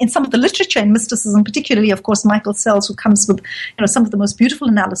some of the literature in mysticism, particularly, of course, Michael Sells, who comes with some of the most beautiful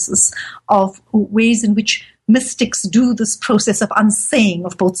analysis of ways in which mystics do this process of unsaying,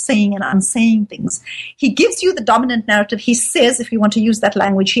 of both saying and unsaying things. He gives you the dominant narrative. He says, if you want to use that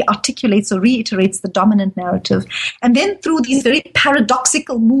language, he articulates or reiterates the dominant narrative. And then through these very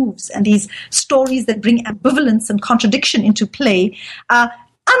paradoxical moves and these stories that bring ambivalence and contradiction into play,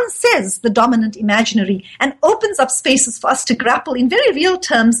 unsays the dominant imaginary and opens up spaces for us to grapple in very real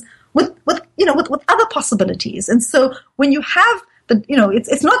terms with other possibilities. And so when you have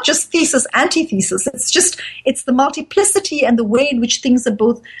it's not just thesis, antithesis. It's the multiplicity and the way in which things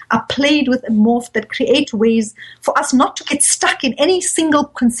are played with and morphed that create ways for us not to get stuck in any single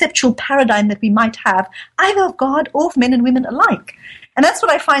conceptual paradigm that we might have, either of God or of men and women alike. And that's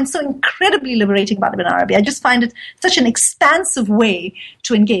what I find so incredibly liberating about Ibn Arabi. I just find it such an expansive way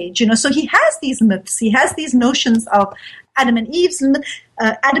to engage. So he has these myths, he has these notions of Adam and Eve,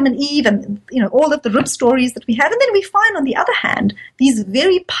 and all of the rib stories that we have, and then we find, on the other hand, these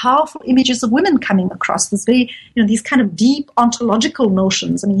very powerful images of women coming across. This very, these kind of deep ontological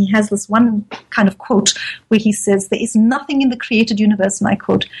notions. I mean, he has this one kind of quote where he says, "There is nothing in the created universe," and I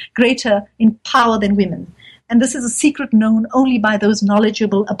quote, "greater in power than women. And this is a secret known only by those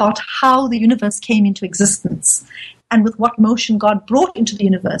knowledgeable about how the universe came into existence, and with what motion God brought into the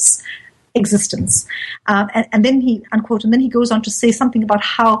universe existence." And then he, unquote, and then he goes on to say something about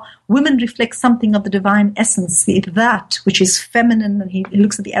how women reflect something of the divine essence, that which is feminine. And he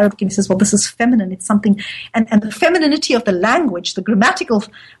looks at the Arabic and he says, well, this is feminine. It's something, and the femininity of the language, the grammatical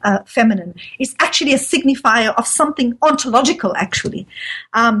feminine, is actually a signifier of something ontological, actually.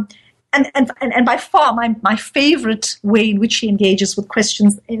 And by far my favorite way in which he engages with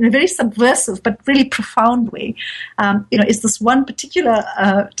questions in a very subversive but really profound way, is this one particular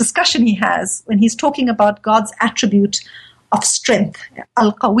discussion he has when he's talking about God's attribute of strength,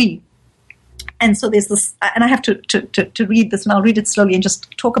 al-qawi. And so there's this, and I have to read this, and I'll read it slowly and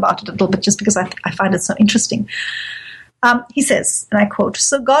just talk about it a little bit, just because I find it so interesting. He says, and I quote,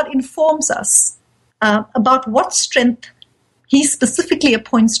 "So God informs us about what strength he specifically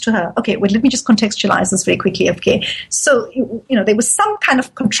appoints to her. Okay, well, let me just contextualize this very quickly. Okay, so there was some kind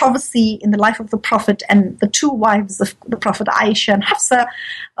of controversy in the life of the Prophet, and the two wives of the Prophet, Aisha and Hafsa,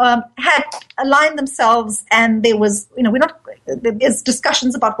 had aligned themselves, and there was, there's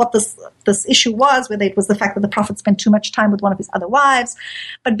discussions about what this issue was, whether it was the fact that the Prophet spent too much time with one of his other wives.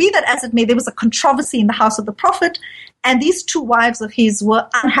 But be that as it may, there was a controversy in the house of the Prophet, and these two wives of his were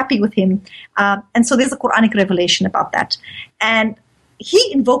unhappy with him. And so there's a Quranic revelation about that. And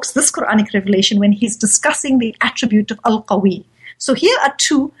he invokes this Quranic revelation when he's discussing the attribute of Al-Qawi. So here are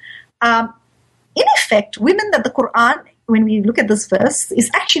two, in effect, women that the Quran, when we look at this verse,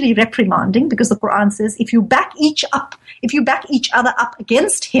 is actually reprimanding, because the Quran says, if you back each other up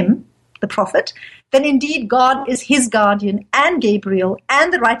against him, the Prophet, then indeed God is his guardian, and Gabriel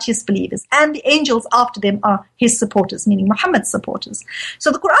and the righteous believers and the angels after them are his supporters, meaning Muhammad's supporters.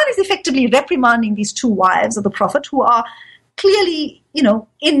 So the Quran is effectively reprimanding these two wives of the Prophet who are clearly,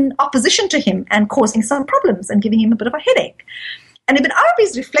 in opposition to him and causing some problems and giving him a bit of a headache. And Ibn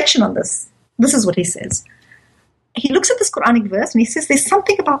Arabi's reflection on this is what he says. He looks at this Quranic verse and he says there's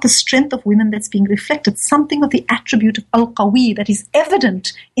something about the strength of women that's being reflected, something of the attribute of Al-Qawi that is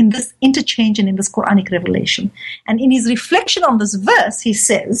evident in this interchange and in this Quranic revelation. And in his reflection on this verse, he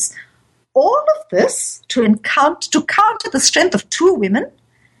says, all of this to counter the strength of two women,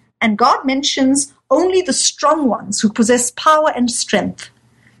 and God mentions only the strong ones who possess power and strength.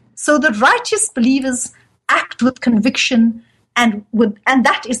 So the righteous believers act with conviction, and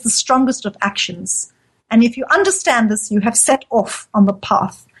that is the strongest of actions. And if you understand this, you have set off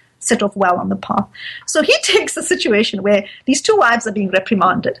well on the path. So he takes a situation where these two wives are being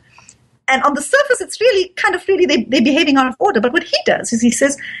reprimanded. And on the surface, it's really they're behaving out of order. But what he does is he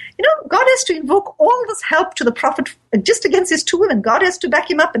says, God has to invoke all this help to the Prophet just against his two women. God has to back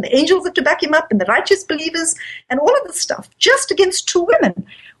him up, and the angels have to back him up, and the righteous believers, and all of this stuff, just against two women,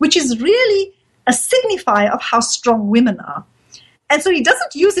 which is really a signifier of how strong women are. And so he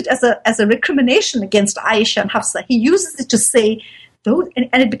doesn't use it as a recrimination against Aisha and Hafsa. He uses it to say, and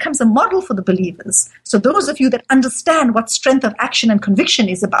it becomes a model for the believers. So those of you that understand what strength of action and conviction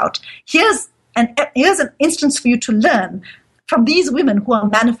is about, here's an instance for you to learn from these women who are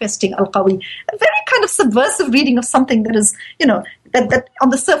manifesting Al-Qawi. A very kind of subversive reading of something that is, that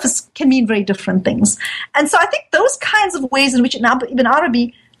on the surface can mean very different things. And so I think those kinds of ways in which Ibn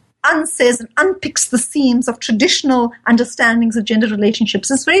Arabi unsays and unpicks the seams of traditional understandings of gender relationships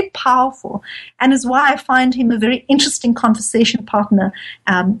is very powerful, and is why I find him a very interesting conversation partner,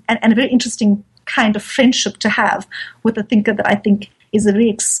 and a very interesting kind of friendship to have with a thinker that I think is a very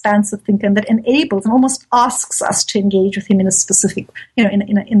expansive thinker, and that enables and almost asks us to engage with him in a specific,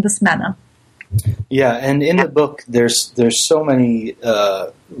 in this manner. Yeah, and in the book, there's so many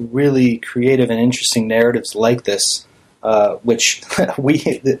really creative and interesting narratives like this, which we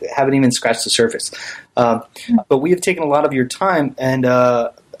haven't even scratched the surface. But we have taken a lot of your time, and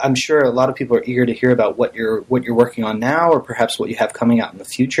I'm sure a lot of people are eager to hear about what you're working on now, or perhaps what you have coming out in the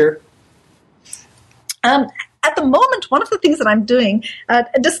future. At the moment, one of the things that I'm doing,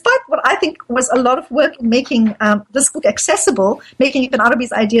 despite what I think was a lot of work in making this book accessible, making Ibn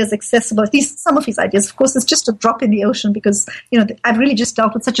Arabi's ideas accessible, at least some of his ideas, of course, it's just a drop in the ocean because, I've really just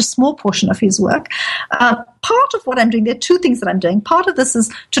dealt with such a small portion of his work. Part of what I'm doing, there are two things that I'm doing. Part of this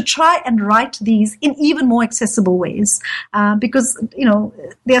is to try and write these in even more accessible ways, because,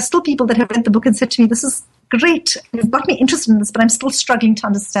 there are still people that have read the book and said to me, this is great, you've got me interested in this, but I'm still struggling to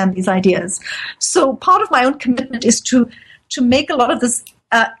understand these ideas. So part of my own commitment is to make a lot of this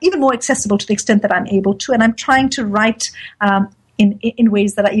even more accessible to the extent that I'm able to, and I'm trying to write in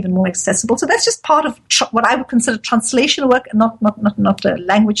ways that are even more accessible. So that's just part of what I would consider translation work, not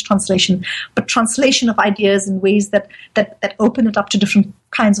language translation, but translation of ideas in ways that open it up to different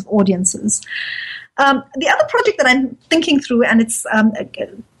kinds of audiences. The other project that I'm thinking through, and it's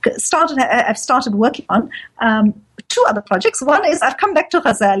I've started working on two other projects. One is I've come back to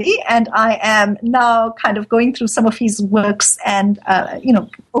Ghazali, and I am now kind of going through some of his works, and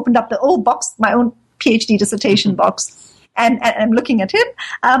opened up the old box, my own PhD dissertation box, and I'm looking at him.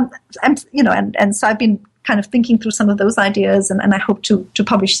 And so I've been kind of thinking through some of those ideas, and I hope to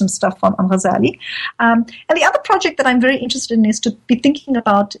publish some stuff on Ghazali. And the other project that I'm very interested in is to be thinking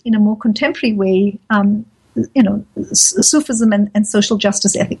about, in a more contemporary way, Sufism and social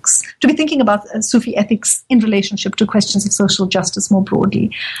justice ethics, to be thinking about Sufi ethics in relationship to questions of social justice more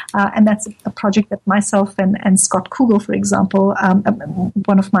broadly. And that's a project that myself and Scott Kugel, for example,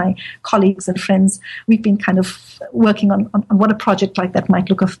 one of my colleagues and friends, we've been kind of working on what a project like that might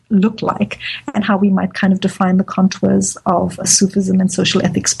look like, and how we might kind of define the contours of a Sufism and social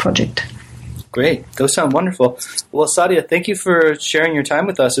ethics project. Great. Those sound wonderful. Well, Sadia, thank you for sharing your time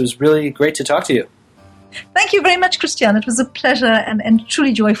with us. It was really great to talk to you. Thank you very much, Christian. It was a pleasure and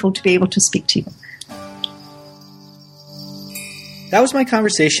truly joyful to be able to speak to you. That was my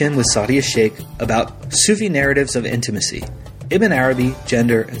conversation with Sadia Sheikh about Sufi Narratives of Intimacy, Ibn Arabi,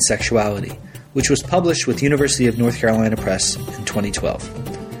 Gender, and Sexuality, which was published with University of North Carolina Press in 2012.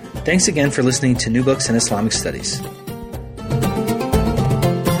 Thanks again for listening to New Books in Islamic Studies.